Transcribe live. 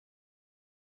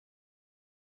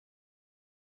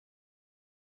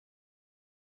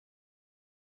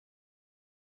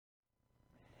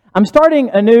I'm starting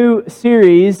a new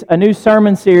series, a new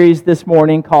sermon series this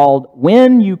morning called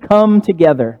When You Come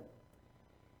Together.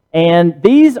 And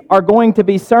these are going to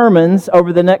be sermons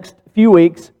over the next few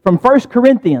weeks from 1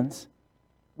 Corinthians.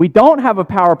 We don't have a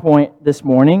PowerPoint this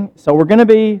morning, so we're going to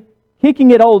be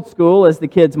kicking it old school, as the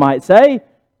kids might say.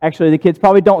 Actually, the kids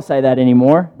probably don't say that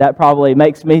anymore. That probably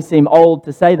makes me seem old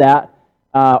to say that.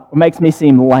 Makes me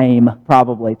seem lame,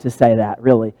 probably, to say that,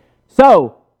 really.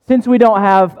 So, since we don't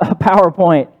have a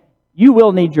PowerPoint, you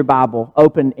will need your Bible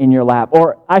open in your lap.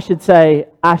 Or I should say,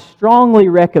 I strongly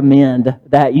recommend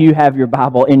that you have your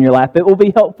Bible in your lap. It will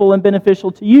be helpful and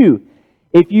beneficial to you.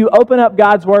 If you open up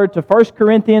God's Word to 1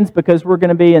 Corinthians, because we're going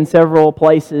to be in several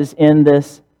places in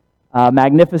this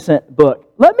magnificent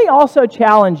book. Let me also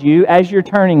challenge you, as you're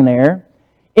turning there,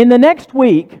 in the next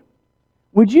week,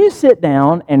 would you sit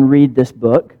down and read this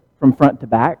book from front to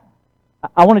back?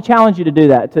 I want to challenge you to do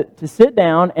that, to sit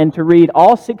down and to read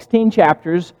all 16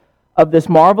 chapters of this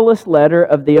marvelous letter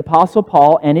of the Apostle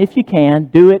Paul, and if you can,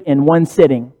 do it in one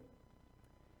sitting.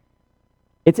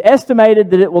 It's estimated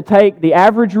that it will take the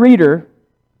average reader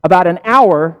about an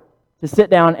hour to sit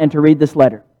down and to read this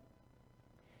letter.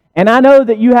 And I know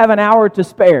that you have an hour to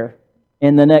spare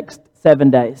in the next 7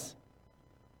 days.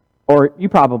 Or you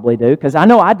probably do, because I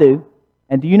know I do.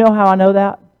 And do you know how I know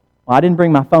that? Well, I didn't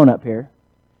bring my phone up here.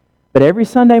 But every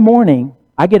Sunday morning,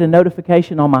 I get a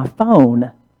notification on my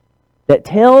phone that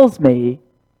tells me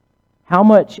how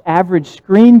much average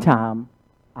screen time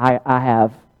I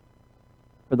have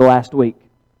for the last week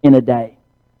in a day.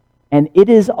 And it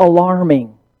is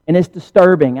alarming and it's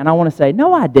disturbing. And I want to say,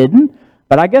 no, I didn't.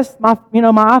 But I guess my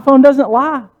iPhone doesn't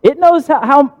lie. It knows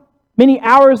how many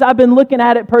hours I've been looking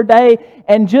at it per day.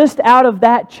 And just out of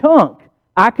that chunk,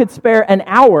 I could spare an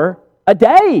hour a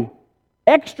day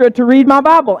extra to read my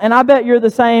Bible. And I bet you're the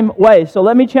same way. So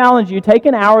let me challenge you. Take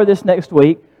an hour this next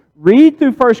week. Read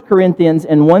through 1 Corinthians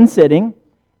in one sitting,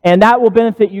 and that will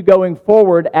benefit you going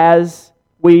forward as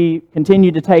we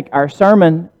continue to take our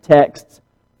sermon texts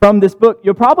from this book.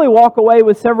 You'll probably walk away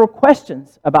with several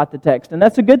questions about the text, and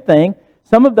that's a good thing.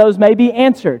 Some of those may be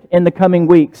answered in the coming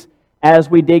weeks as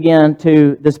we dig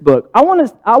into this book. I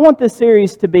want this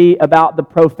series to be about the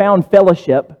profound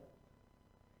fellowship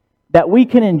that we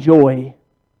can enjoy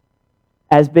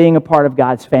as being a part of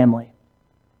God's family.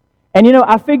 And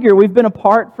I figure we've been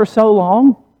apart for so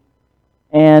long,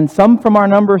 and some from our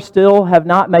number still have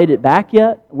not made it back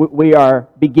yet. We are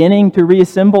beginning to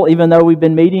reassemble, even though we've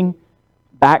been meeting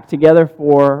back together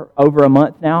for over a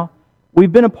month now.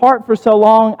 We've been apart for so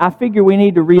long, I figure we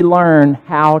need to relearn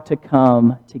how to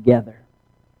come together.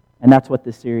 And that's what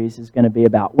this series is going to be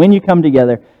about. When you come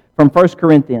together from 1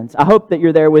 Corinthians. I hope that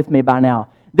you're there with me by now.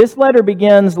 This letter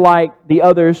begins like the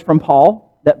others from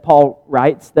Paul, that Paul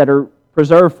writes, that are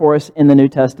preserved for us in the New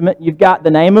Testament. You've got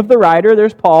the name of the writer,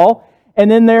 there's Paul, and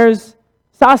then there's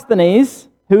Sosthenes,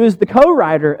 who is the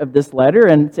co-writer of this letter.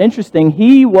 And it's interesting,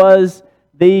 he was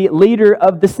the leader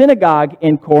of the synagogue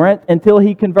in Corinth until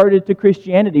he converted to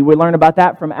Christianity. We learn about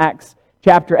that from Acts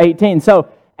chapter 18. So,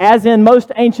 as in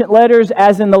most ancient letters,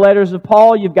 as in the letters of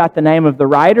Paul, you've got the name of the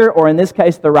writer, or in this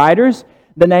case, the writers,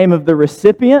 the name of the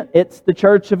recipient. It's the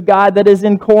church of God that is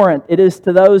in Corinth. It is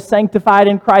to those sanctified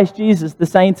in Christ Jesus, the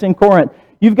saints in Corinth.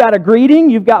 You've got a greeting.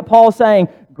 You've got Paul saying,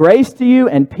 grace to you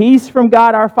and peace from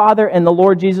God our Father and the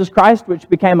Lord Jesus Christ, which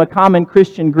became a common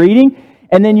Christian greeting.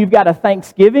 And then you've got a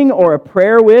thanksgiving or a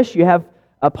prayer wish. You have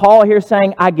Paul here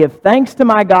saying, I give thanks to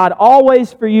my God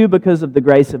always for you because of the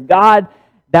grace of God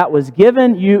that was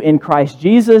given you in Christ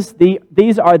Jesus.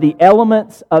 These are the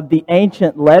elements of the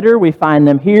ancient letter. We find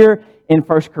them here in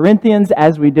 1 Corinthians,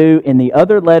 as we do in the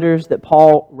other letters that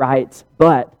Paul writes.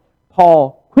 But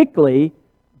Paul quickly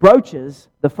broaches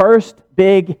the first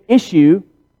big issue,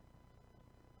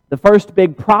 the first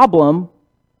big problem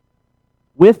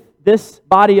with this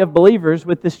body of believers,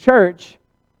 with this church,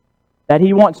 that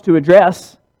he wants to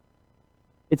address.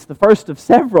 It's the first of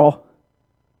several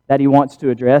that he wants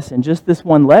to address in just this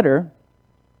one letter.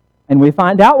 And we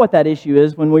find out what that issue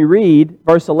is when we read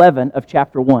verse 11 of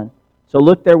chapter 1. So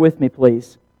look there with me,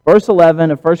 please. Verse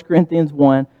 11 of 1 Corinthians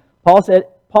 1, Paul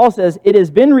says, it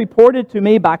has been reported to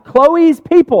me by Chloe's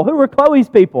people. Who were Chloe's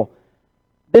people?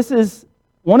 This is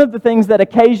one of the things that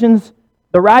occasions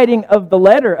the writing of the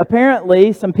letter.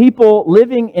 Apparently, some people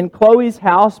living in Chloe's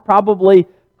house, probably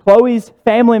Chloe's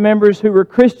family members who were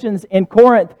Christians in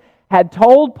Corinth, had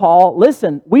told Paul,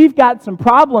 listen, we've got some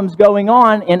problems going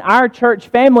on in our church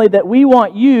family that we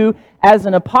want you as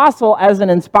an apostle, as an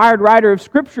inspired writer of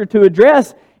Scripture to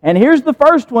address. And here's the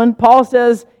first one. Paul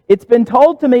says, it's been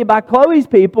told to me by Chloe's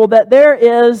people that there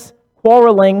is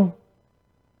quarreling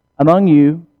among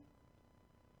you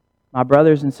my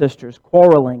brothers and sisters,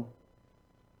 quarreling,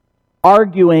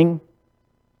 arguing,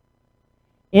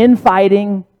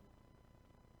 infighting,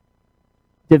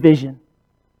 division.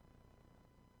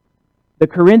 The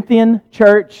Corinthian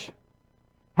church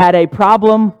had a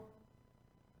problem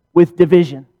with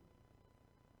division.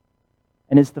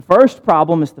 And it's the first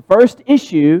problem, it's the first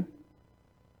issue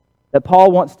that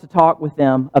Paul wants to talk with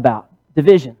them about.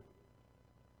 Division.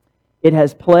 It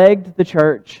has plagued the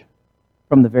church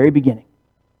from the very beginning.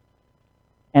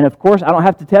 And of course, I don't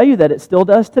have to tell you that it still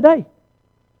does today.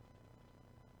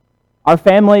 Our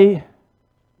family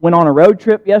went on a road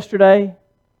trip yesterday,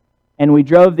 and we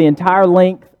drove the entire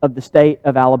length of the state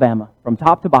of Alabama, from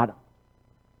top to bottom.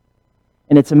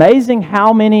 And it's amazing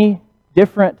how many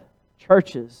different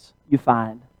churches you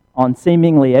find on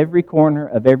seemingly every corner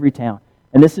of every town.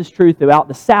 And this is true throughout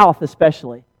the South,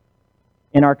 especially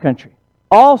in our country.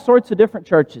 All sorts of different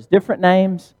churches, different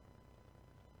names.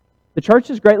 The church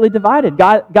is greatly divided.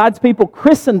 God's people,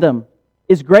 Christendom,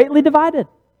 is greatly divided.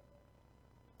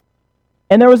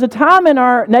 And there was a time in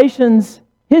our nation's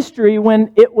history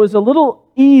when it was a little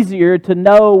easier to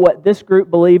know what this group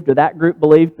believed or that group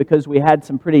believed because we had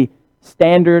some pretty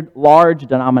standard, large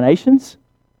denominations.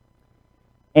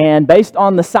 And based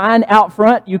on the sign out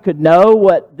front, you could know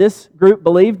what this group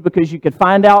believed because you could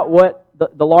find out what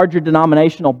the larger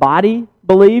denominational body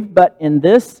believed. But in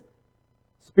this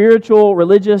spiritual,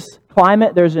 religious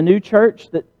climate, there's a new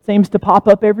church that seems to pop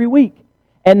up every week.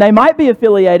 And they might be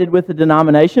affiliated with the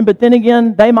denomination, but then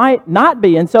again, they might not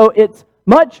be. And so it's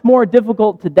much more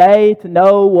difficult today to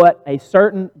know what a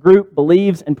certain group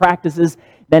believes and practices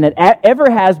than it ever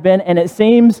has been. And it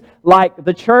seems like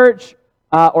the church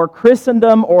or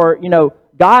Christendom or,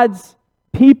 God's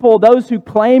people, those who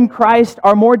claim Christ,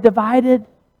 are more divided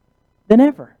than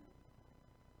ever.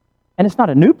 And it's not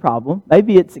a new problem.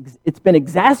 Maybe it's been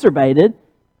exacerbated.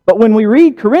 But when we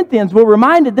read Corinthians, we're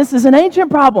reminded this is an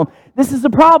ancient problem. This is a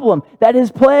problem that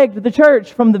has plagued the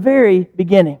church from the very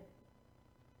beginning.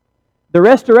 The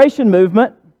Restoration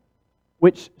movement,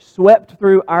 which swept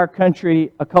through our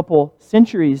country a couple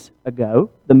centuries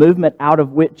ago, the movement out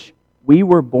of which we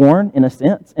were born, in a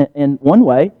sense, in one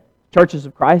way, Churches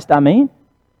of Christ, I mean.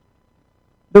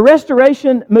 The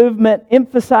Restoration movement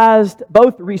emphasized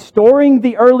both restoring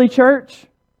the early church,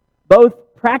 both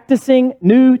practicing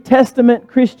New Testament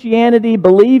Christianity,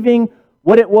 believing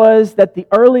what it was that the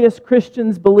earliest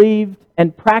Christians believed,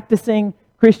 and practicing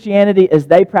Christianity as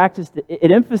they practiced it.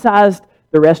 It emphasized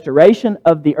the restoration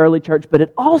of the early church, but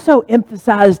it also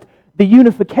emphasized the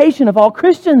unification of all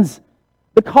Christians,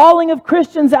 the calling of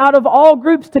Christians out of all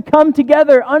groups to come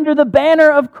together under the banner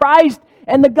of Christ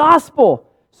and the gospel.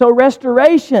 So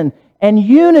restoration and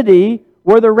unity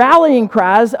were the rallying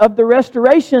cries of the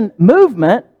Restoration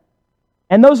movement.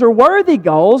 And those are worthy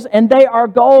goals, and they are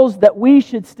goals that we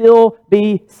should still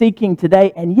be seeking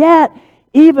today. And yet,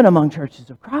 even among churches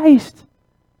of Christ,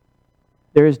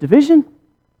 there is division.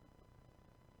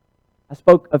 I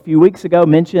spoke a few weeks ago,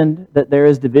 mentioned that there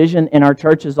is division in our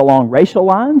churches along racial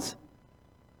lines.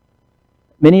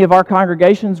 Many of our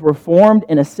congregations were formed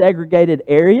in a segregated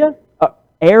era.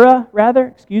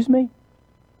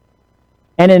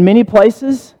 And in many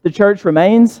places, the church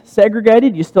remains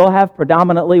segregated. You still have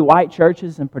predominantly white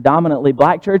churches and predominantly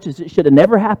black churches. It should have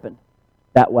never happened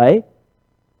that way,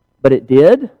 but it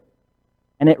did,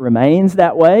 and it remains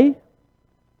that way.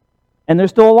 And there's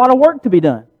still a lot of work to be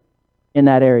done in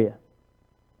that area.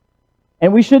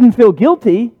 And we shouldn't feel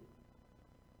guilty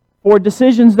for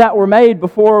decisions that were made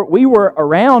before we were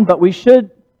around, but we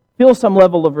should feel some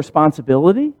level of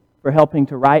responsibility for helping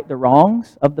to right the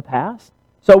wrongs of the past.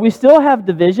 So we still have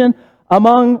division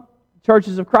among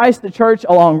churches of Christ, the church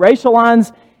along racial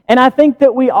lines, and I think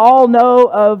that we all know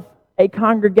of a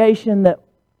congregation that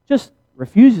just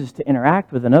refuses to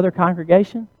interact with another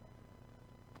congregation,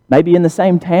 maybe in the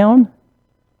same town,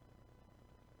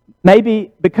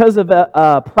 maybe because of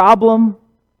a problem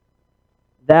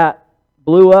that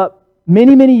blew up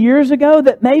many, many years ago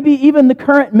that maybe even the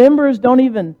current members don't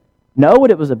even know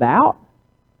what it was about.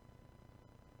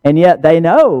 And yet they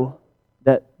know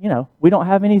that, we don't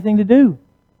have anything to do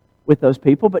with those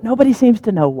people, but nobody seems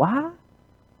to know why.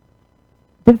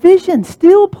 Division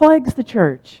still plagues the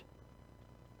church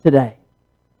today.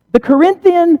 The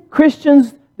Corinthian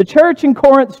Christians, the church in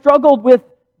Corinth, struggled with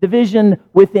division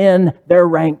within their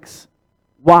ranks.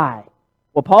 Why?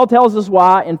 Well, Paul tells us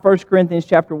why in 1 Corinthians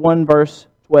chapter 1, verse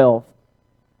 12.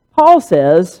 Paul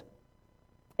says,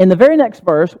 in the very next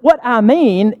verse, what I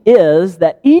mean is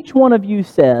that each one of you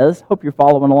says, hope you're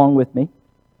following along with me,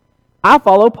 I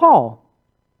follow Paul,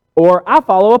 or I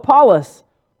follow Apollos,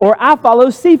 or I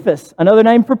follow Cephas, another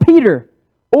name for Peter,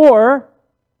 or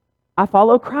I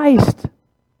follow Christ.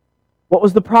 What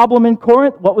was the problem in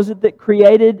Corinth? What was it that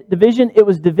created division? It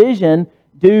was division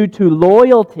due to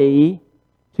loyalty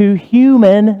to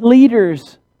human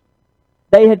leaders.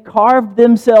 They had carved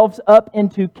themselves up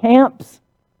into camps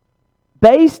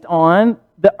based on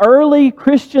the early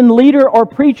Christian leader or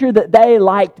preacher that they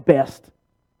liked best,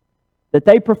 that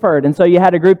they preferred. And so you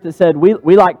had a group that said, we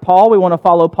like Paul, we want to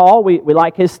follow Paul, we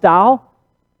like his style.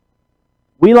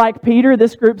 We like Peter,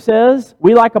 this group says.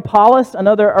 We like Apollos,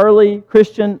 another early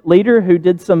Christian leader who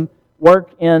did some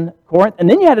work in Corinth. And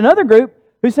then you had another group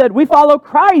who said, we follow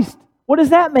Christ. What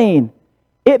does that mean?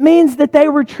 It means that they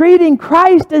were treating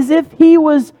Christ as if He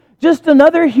was just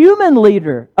another human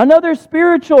leader, another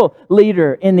spiritual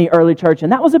leader in the early church.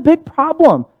 And that was a big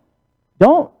problem.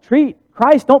 Don't treat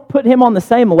Christ, don't put Him on the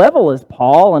same level as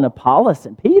Paul and Apollos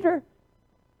and Peter.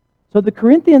 So the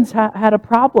Corinthians had a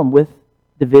problem with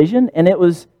division, and it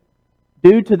was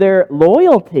due to their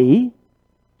loyalty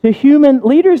to human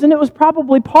leaders, and it was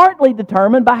probably partly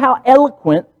determined by how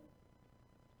eloquent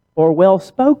or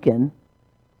well-spoken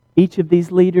each of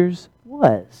these leaders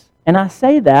was. And I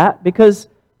say that because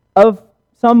of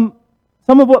some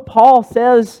of what Paul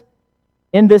says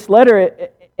in this letter.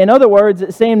 In other words,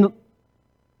 it seemed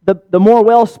the more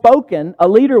well-spoken a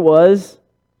leader was,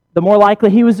 the more likely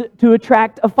he was to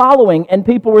attract a following. And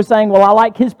people were saying, well, I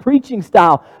like his preaching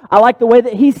style. I like the way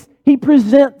that he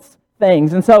presents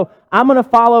things. And so I'm going to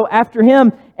follow after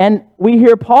him. And we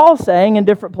hear Paul saying in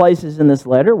different places in this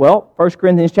letter, well, 1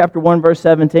 Corinthians chapter 1, verse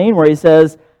 17, where he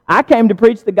says, I came to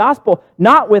preach the gospel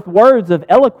not with words of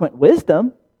eloquent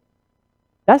wisdom.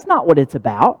 That's not what it's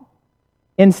about.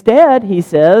 Instead, he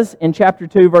says in chapter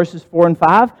 2, verses 4 and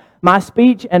 5, my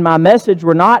speech and my message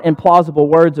were not in plausible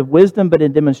words of wisdom, but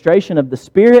in demonstration of the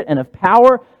Spirit and of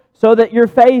power, so that your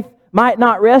faith might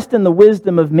not rest in the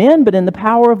wisdom of men, but in the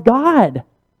power of God.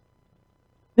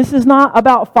 This is not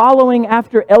about following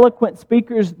after eloquent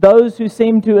speakers, those who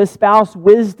seem to espouse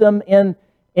wisdom in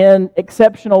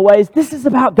exceptional ways. This is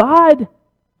about God.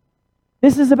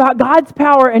 This is about God's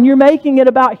power, and you're making it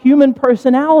about human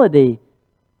personality.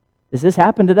 Does this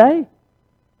happen today?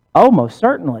 Oh, most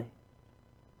certainly.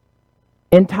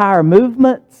 Entire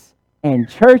movements and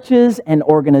churches and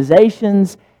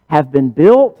organizations have been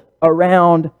built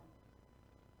around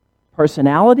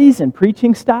personalities and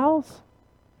preaching styles.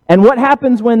 And what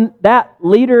happens when that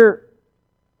leader,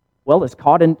 well, is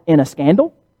caught in a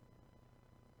scandal?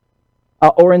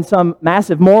 Or in some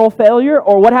massive moral failure?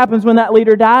 Or what happens when that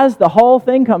leader dies? The whole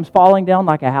thing comes falling down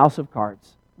like a house of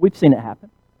cards. We've seen it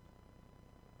happen.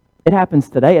 It happens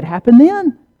today. It happened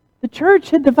then. The church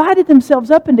had divided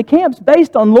themselves up into camps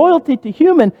based on loyalty to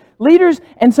human leaders.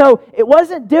 And so it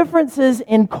wasn't differences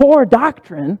in core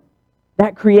doctrine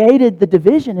that created the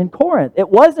division in Corinth. It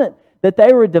wasn't that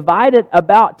they were divided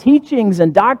about teachings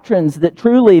and doctrines that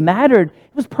truly mattered.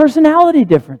 It was personality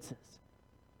differences.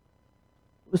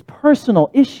 It was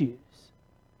personal issues.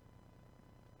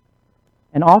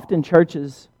 And often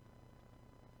churches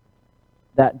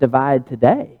that divide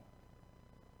today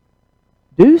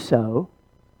do so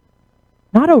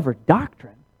not over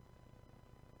doctrine,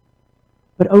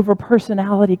 but over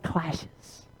personality clashes.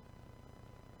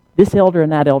 This elder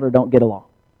and that elder don't get along.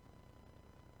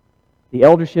 The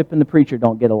eldership and the preacher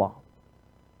don't get along.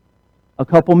 A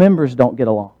couple members don't get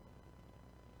along.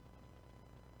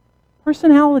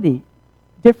 Personality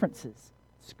differences,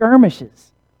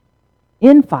 skirmishes,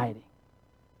 infighting.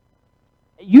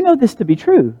 You know this to be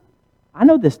true. I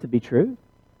know this to be true.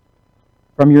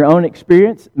 From your own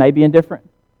experience, maybe in different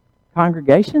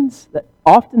congregations, that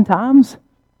oftentimes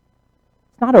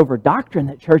it's not over doctrine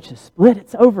that churches split.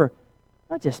 It's over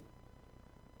not just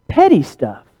petty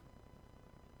stuff,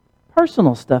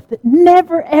 personal stuff that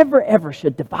never, ever, ever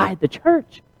should divide the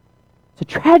church. It's a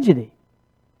tragedy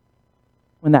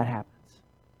when that happens.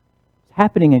 It's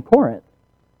happening in Corinth,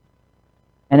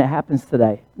 and it happens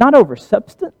today. Not over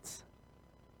substance,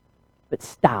 but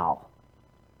style.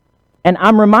 And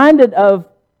I'm reminded of,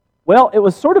 well, it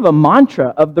was sort of a mantra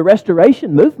of the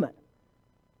Restoration movement.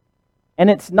 And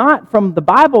it's not from the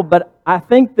Bible, but I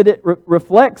think that it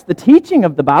reflects the teaching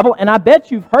of the Bible. And I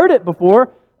bet you've heard it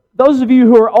before, those of you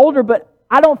who are older, but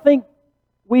I don't think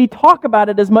we talk about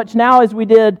it as much now as we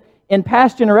did in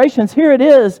past generations. Here it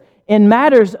is: in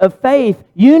matters of faith,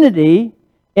 unity;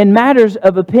 in matters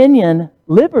of opinion,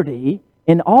 liberty;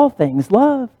 in all things,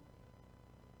 love.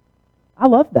 I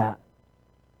love that.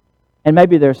 And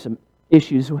maybe there's some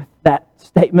issues with that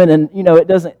statement, and it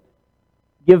doesn't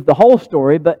give the whole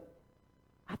story, but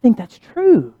I think that's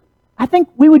true. I think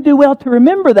we would do well to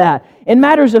remember that. In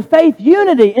matters of faith,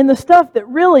 unity, in the stuff that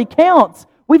really counts,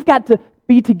 we've got to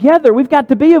be together. We've got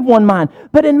to be of one mind.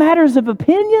 But in matters of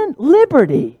opinion,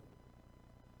 liberty.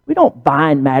 We don't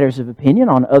bind matters of opinion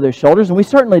on others' shoulders, and we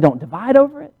certainly don't divide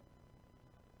over it.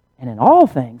 And in all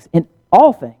things,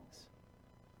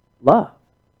 love.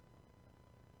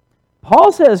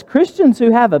 Paul says Christians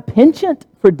who have a penchant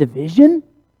for division,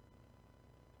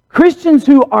 Christians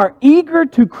who are eager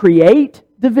to create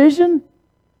division,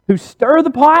 who stir the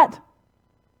pot,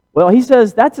 well, he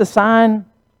says that's a sign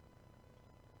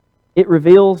it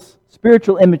reveals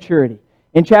spiritual immaturity.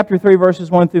 In chapter 3, verses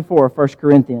 1 through 4 of 1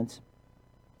 Corinthians,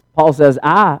 Paul says,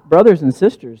 brothers and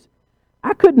sisters,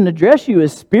 I couldn't address you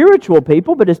as spiritual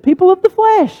people, but as people of the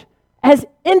flesh, as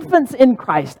infants in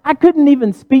Christ. I couldn't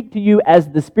even speak to you as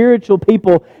the spiritual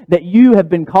people that you have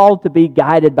been called to be,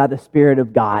 guided by the Spirit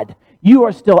of God. You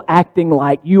are still acting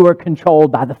like you are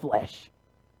controlled by the flesh.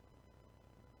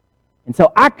 And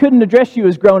so I couldn't address you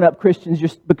as grown-up Christians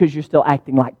just because you're still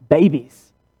acting like babies.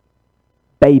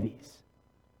 Babies.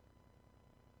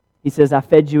 He says, I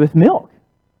fed you with milk,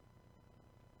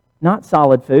 not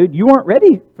solid food. You weren't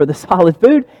ready for the solid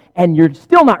food, and you're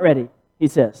still not ready, he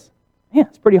says. Man,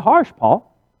 it's pretty harsh,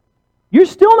 Paul. You're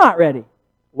still not ready.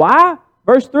 Why?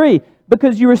 Verse 3,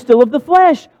 because you are still of the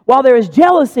flesh, while there is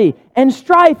jealousy and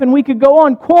strife, and we could go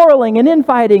on quarreling and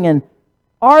infighting and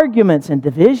arguments and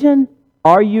division.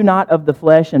 Are you not of the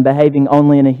flesh and behaving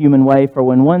only in a human way? For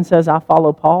when one says, I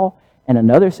follow Paul, and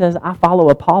another says, I follow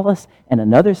Apollos, and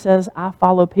another says, I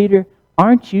follow Peter,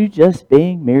 aren't you just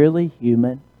being merely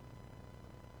human?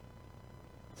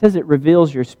 It says it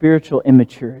reveals your spiritual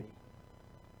immaturity,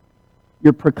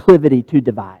 your proclivity to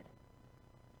divide.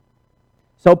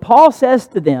 So Paul says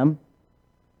to them,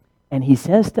 and he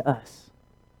says to us,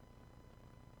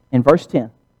 in verse 10,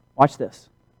 watch this.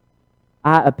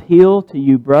 I appeal to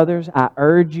you, brothers, I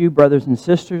urge you, brothers and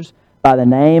sisters, by the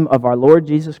name of our Lord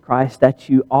Jesus Christ, that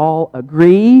you all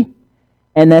agree,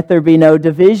 and that there be no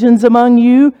divisions among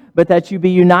you, but that you be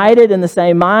united in the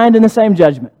same mind and the same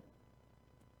judgment.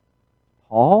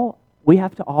 Paul, we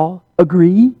have to all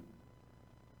agree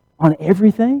on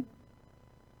everything?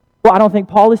 Well, I don't think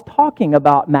Paul is talking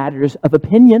about matters of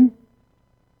opinion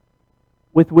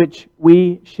with which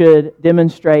we should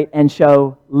demonstrate and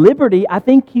show liberty. I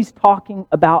think he's talking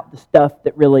about the stuff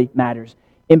that really matters.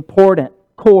 Important,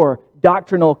 core,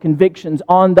 doctrinal convictions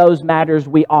on those matters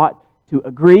we ought to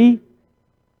agree.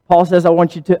 Paul says, I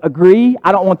want you to agree.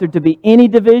 I don't want there to be any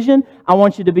division. I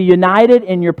want you to be united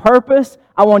in your purpose.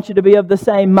 I want you to be of the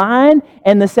same mind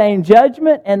and the same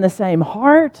judgment and the same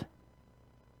heart.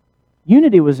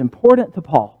 Unity was important to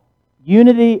Paul.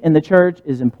 Unity in the church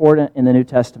is important in the New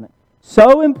Testament.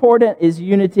 So important is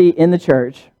unity in the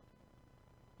church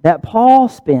that Paul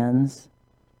spends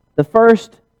the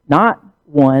first, not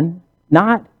 1,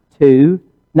 not 2,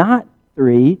 not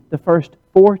 3, the first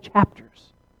 4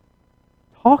 chapters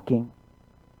talking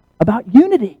about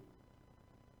unity.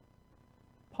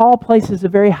 Paul places a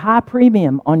very high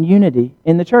premium on unity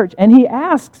in the church. And he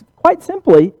asks quite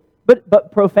simply,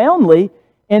 but profoundly,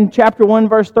 in chapter 1,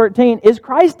 verse 13, is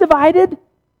Christ divided?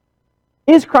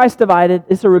 Is Christ divided?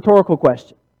 It's a rhetorical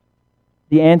question.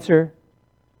 The answer,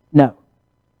 no.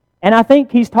 And I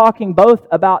think he's talking both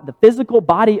about the physical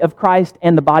body of Christ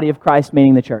and the body of Christ,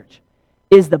 meaning the church.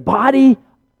 Is the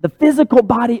physical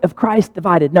body of Christ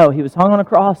divided? No, he was hung on a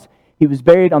cross. He was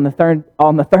buried on the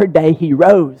third day. He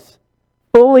rose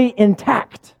fully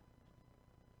intact.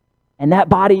 And that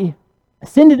body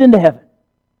ascended into heaven.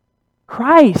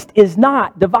 Christ is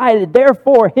not divided.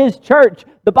 Therefore, his church,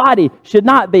 the body, should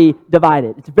not be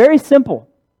divided. It's very simple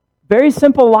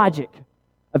logic,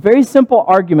 a very simple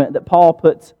argument that Paul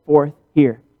puts forth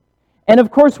here. And of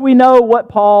course, we know what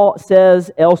Paul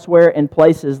says elsewhere in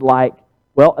places like,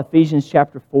 Ephesians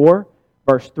chapter 4,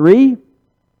 verse 3,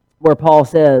 where Paul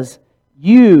says,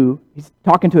 he's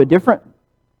talking to a different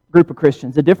group of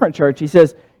Christians, a different church. He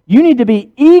says, you need to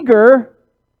be eager,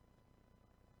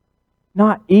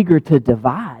 not eager to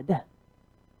divide,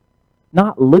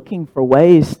 not looking for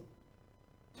ways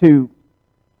to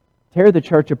tear the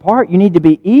church apart. You need to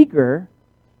be eager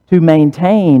to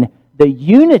maintain the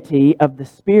unity of the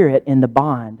Spirit in the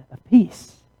bond of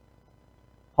peace.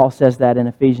 Paul says that in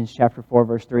Ephesians chapter 4,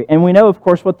 verse 3. And we know, of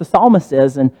course, what the psalmist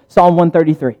says in Psalm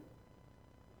 133.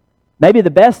 Maybe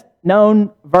the best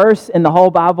known verse in the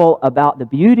whole Bible about the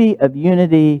beauty of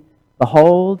unity.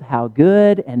 Behold, how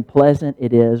good and pleasant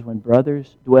it is when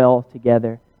brothers dwell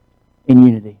together in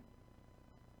unity.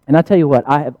 And I tell you what,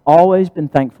 I have always been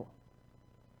thankful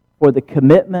for the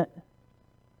commitment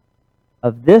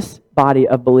of this body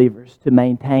of believers to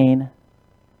maintain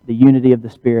the unity of the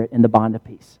Spirit in the bond of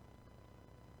peace.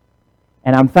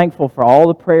 And I'm thankful for all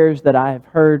the prayers that I have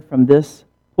heard from this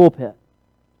pulpit,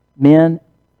 men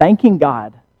thanking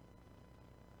God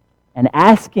and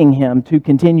asking Him to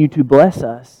continue to bless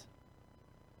us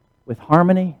with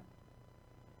harmony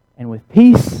and with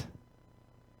peace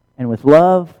and with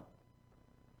love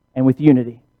and with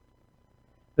unity.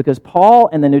 Because Paul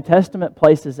in the New Testament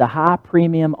places a high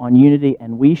premium on unity,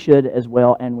 and we should as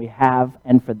well, and we have,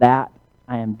 and for that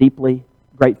I am deeply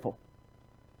grateful.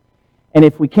 And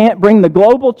if we can't bring the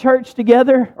global church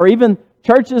together, or even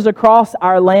churches across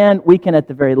our land, we can at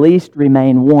the very least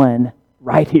remain one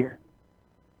right here.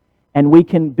 And we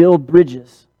can build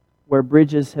bridges where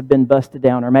bridges have been busted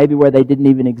down, or maybe where they didn't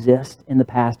even exist in the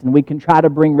past. And we can try to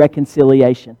bring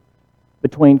reconciliation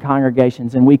between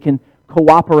congregations, and we can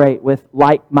cooperate with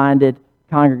like-minded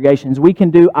congregations. We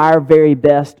can do our very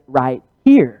best right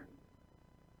here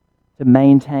to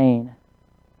maintain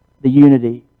the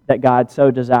unity that God so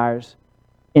desires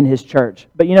in His church.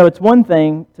 But it's one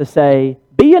thing to say,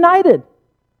 be united,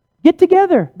 get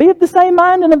together, be of the same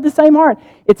mind and of the same heart.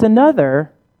 It's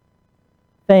another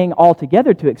thing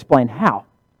altogether to explain how.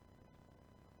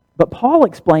 But Paul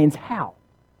explains how.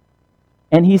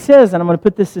 And he says, and I'm going to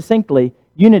put this succinctly,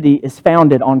 unity is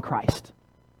founded on Christ.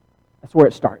 That's where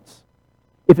it starts.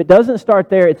 If it doesn't start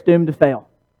there, it's doomed to fail.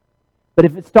 But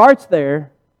if it starts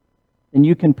there, then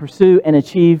you can pursue and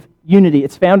achieve unity.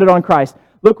 It's founded on Christ.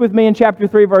 Look with me in chapter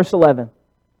 3, verse 11.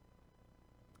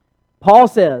 Paul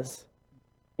says,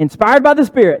 inspired by the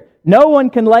Spirit, no one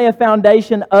can lay a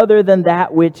foundation other than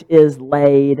that which is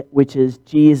laid, which is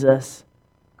Jesus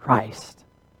Christ.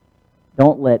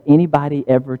 Don't let anybody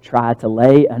ever try to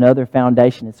lay another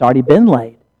foundation. It's already been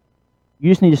laid.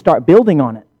 You just need to start building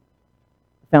on it.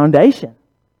 The foundation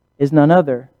is none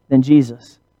other than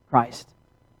Jesus Christ.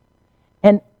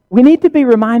 And we need to be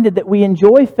reminded that we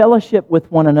enjoy fellowship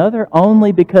with one another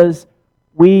only because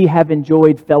we have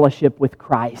enjoyed fellowship with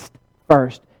Christ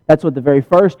first. That's what the very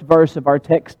first verse of our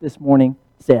text this morning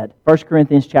said. 1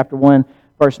 Corinthians chapter 1,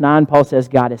 verse 9, Paul says,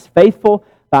 God is faithful,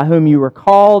 by whom you were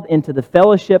called into the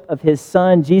fellowship of His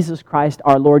Son, Jesus Christ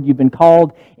our Lord. You've been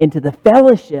called into the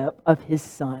fellowship of His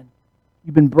Son.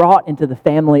 You've been brought into the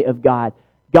family of God.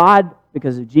 God,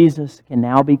 because of Jesus, can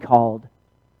now be called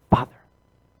Father.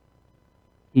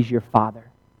 He's your Father.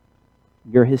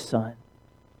 You're His Son.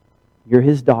 You're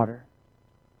His daughter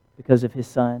because of His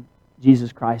Son,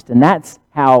 Jesus Christ. And that's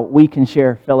how we can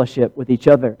share fellowship with each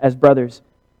other as brothers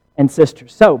and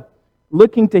sisters. So,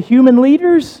 looking to human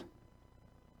leaders,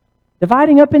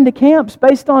 dividing up into camps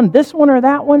based on this one or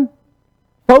that one,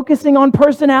 focusing on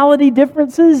personality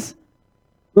differences,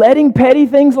 letting petty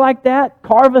things like that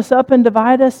carve us up and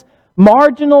divide us,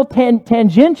 marginal,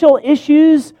 tangential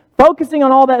issues, focusing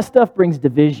on all that stuff brings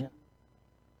division.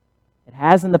 It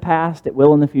has in the past, it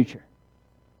will in the future.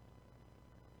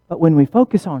 But when we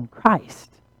focus on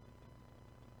Christ,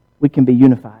 we can be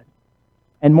unified.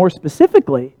 And more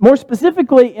specifically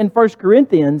in 1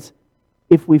 Corinthians,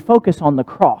 if we focus on the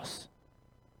cross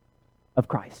of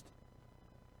Christ.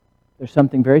 There's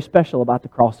something very special about the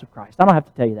cross of Christ. I don't have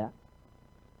to tell you that.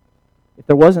 If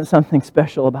there wasn't something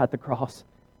special about the cross,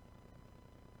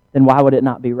 then why would it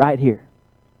not be right here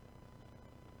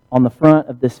on the front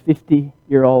of this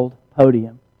 50-year-old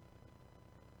podium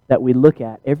that we look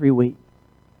at every week?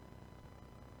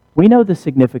 We know the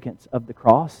significance of the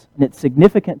cross, and it's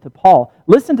significant to Paul.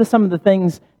 Listen to some of the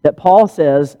things that Paul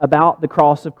says about the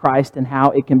cross of Christ and how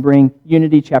it can bring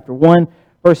unity. Chapter 1,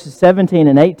 verses 17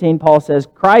 and 18, Paul says,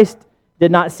 Christ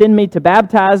did not send me to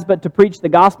baptize, but to preach the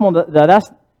gospel.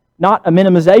 That's not a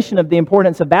minimization of the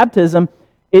importance of baptism.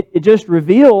 It just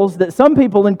reveals that some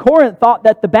people in Corinth thought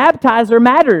that the baptizer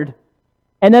mattered,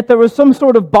 and that there was some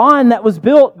sort of bond that was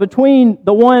built between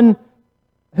the one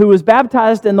who was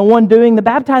baptized and the one doing the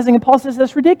baptizing. And Paul says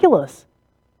that's ridiculous.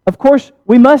 Of course,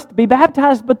 we must be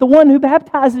baptized, but the one who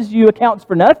baptizes you accounts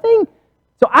for nothing.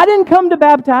 So I didn't come to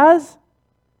baptize.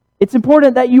 It's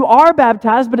important that you are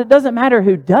baptized, but it doesn't matter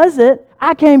who does it.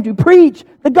 I came to preach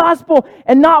the gospel,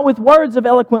 and not with words of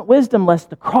eloquent wisdom, lest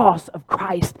the cross of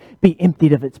Christ be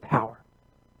emptied of its power.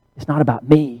 It's not about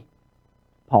me,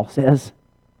 Paul says.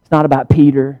 It's not about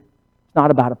Peter. It's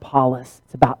not about Apollos.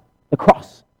 It's about the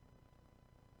cross.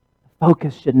 The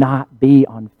focus should not be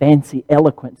on fancy,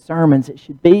 eloquent sermons. It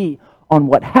should be on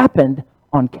what happened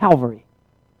on Calvary.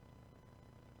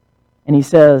 And he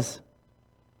says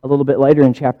a little bit later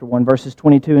in chapter 1, verses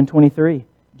 22 and 23,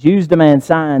 Jews demand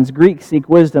signs, Greeks seek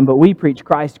wisdom, but we preach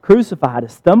Christ crucified, a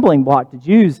stumbling block to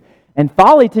Jews and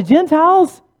folly to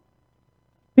Gentiles.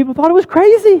 People thought it was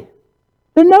crazy.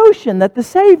 The notion that the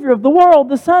Savior of the world,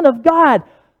 the Son of God,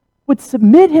 would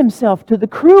submit Himself to the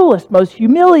cruelest, most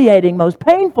humiliating, most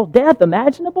painful death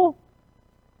imaginable.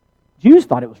 Jews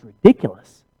thought it was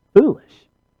ridiculous, foolish.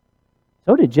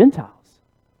 So did Gentiles.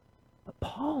 But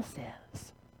Paul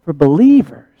says, for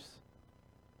believers,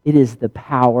 it is the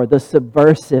power, the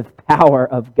subversive power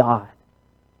of God.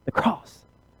 The cross.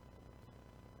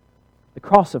 The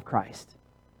cross of Christ.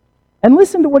 And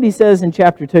listen to what he says in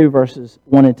chapter 2, verses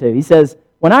 1 and 2. He says,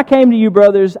 when I came to you,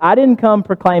 brothers, I didn't come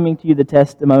proclaiming to you the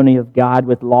testimony of God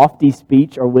with lofty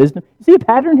speech or wisdom. You see a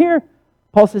pattern here?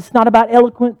 Paul says it's not about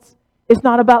eloquence. It's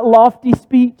not about lofty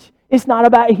speech. It's not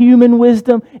about human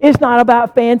wisdom. It's not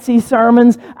about fancy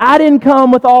sermons. I didn't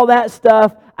come with all that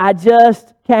stuff. I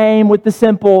just came with the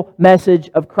simple message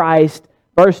of Christ.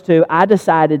 Verse 2, I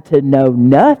decided to know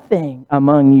nothing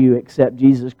among you except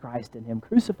Jesus Christ and Him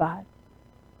crucified.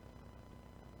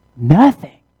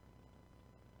 Nothing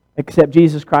except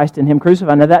Jesus Christ and Him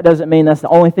crucified. Now that doesn't mean that's the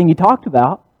only thing he talked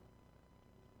about.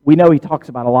 We know he talks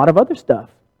about a lot of other stuff,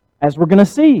 as we're going to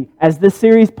see as this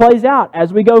series plays out,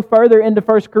 as we go further into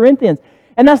 1 Corinthians.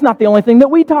 And that's not the only thing that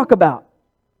we talk about.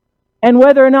 And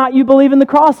whether or not you believe in the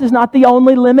cross is not the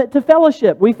only limit to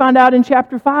fellowship. We find out in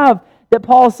chapter 5 that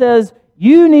Paul says,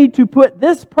 you need to put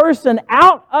this person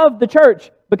out of the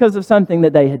church because of something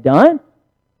that they had done,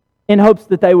 in hopes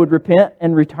that they would repent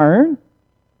and return.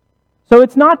 So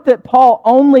it's not that Paul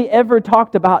only ever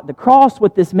talked about the cross.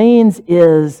 What this means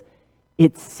is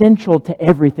it's central to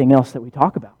everything else that we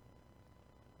talk about.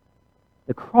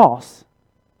 The cross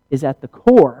is at the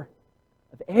core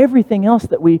of everything else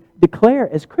that we declare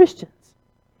as Christians.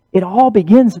 It all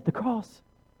begins at the cross.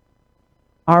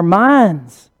 Our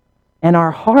minds and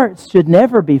our hearts should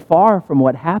never be far from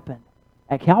what happened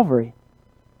at Calvary.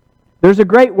 There's a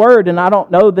great word, and I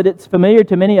don't know that it's familiar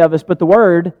to many of us, but the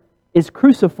word is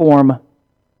cruciform.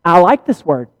 I like this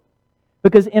word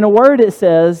because in a word it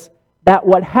says that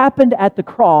what happened at the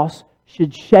cross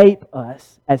should shape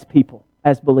us as people,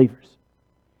 as believers.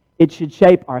 It should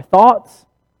shape our thoughts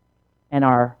and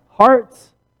our hearts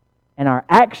and our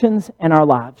actions and our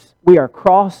lives. We are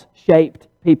cross-shaped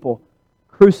people,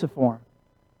 cruciform.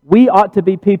 We ought to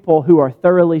be people who are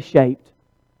thoroughly shaped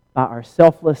by our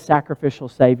selfless, sacrificial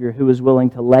Savior who is willing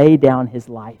to lay down His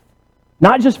life,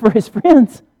 not just for His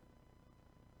friends,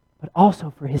 but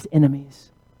also for His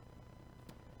enemies.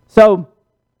 So,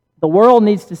 the world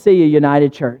needs to see a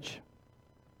united church,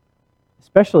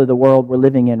 especially the world we're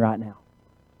living in right now.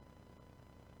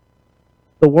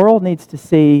 The world needs to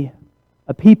see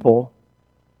a people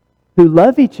who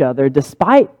love each other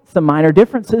despite some minor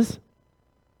differences.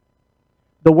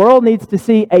 The world needs to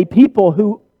see a people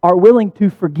who are willing to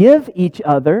forgive each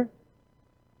other.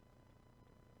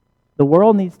 The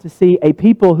world needs to see a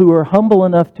people who are humble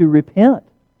enough to repent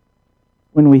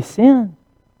when we sin.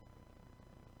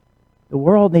 The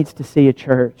world needs to see a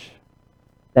church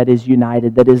that is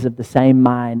united, that is of the same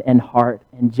mind and heart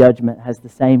and judgment, has the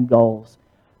same goals.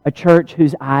 A church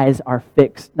whose eyes are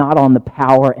fixed not on the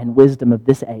power and wisdom of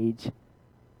this age,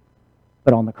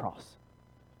 but on the cross.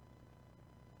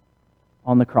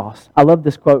 On the cross. I love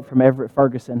this quote from Everett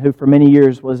Ferguson, who for many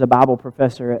years was a Bible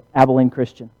professor at Abilene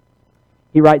Christian.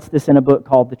 He writes this in a book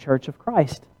called The Church of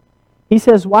Christ. He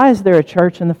says, why is there a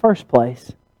church in the first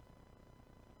place?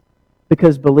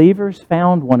 Because believers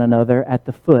found one another at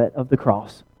the foot of the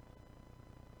cross.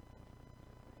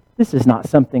 This is not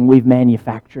something we've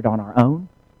manufactured on our own.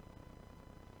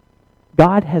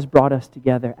 God has brought us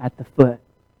together at the foot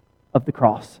of the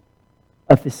cross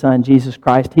of His Son, Jesus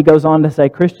Christ. He goes on to say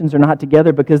Christians are not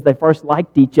together because they first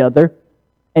liked each other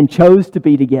and chose to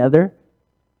be together,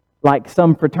 like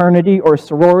some fraternity or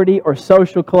sorority or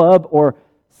social club or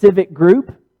civic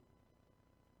group.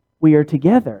 We are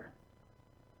together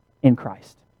in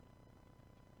Christ.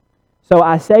 So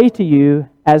I say to you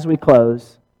as we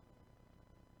close,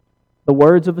 the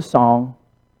words of a song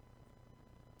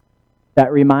that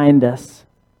remind us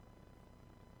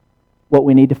what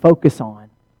we need to focus on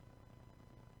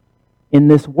in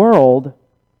this world.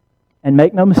 And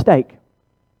make no mistake,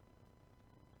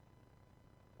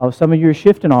 some of you are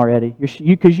shifting already,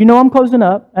 because you know I'm closing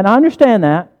up, and I understand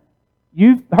that.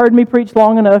 You've heard me preach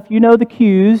long enough. You know the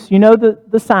cues. You know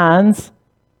the signs.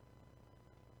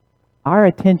 Our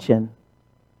attention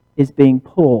is being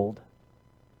pulled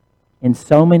in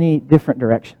so many different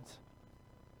directions.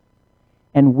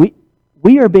 And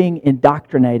we are being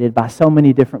indoctrinated by so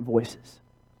many different voices.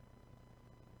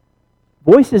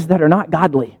 Voices that are not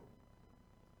godly.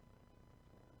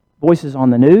 Voices on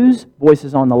the news,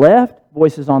 voices on the left,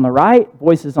 voices on the right,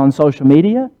 voices on social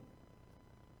media.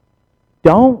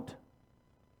 Don't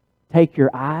take your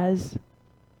eyes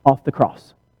off the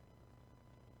cross.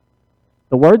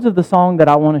 The words of the song that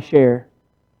I want to share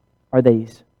are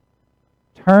these.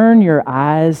 Turn your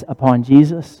eyes upon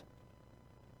Jesus.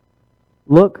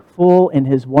 Look full in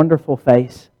His wonderful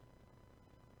face.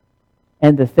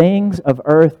 and the things of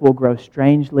earth will grow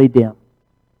strangely dim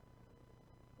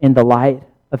in the light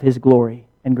of His glory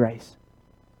and grace.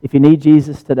 If you need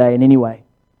Jesus today in any way,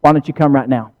 why don't you come right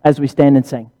now as we stand and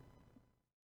sing?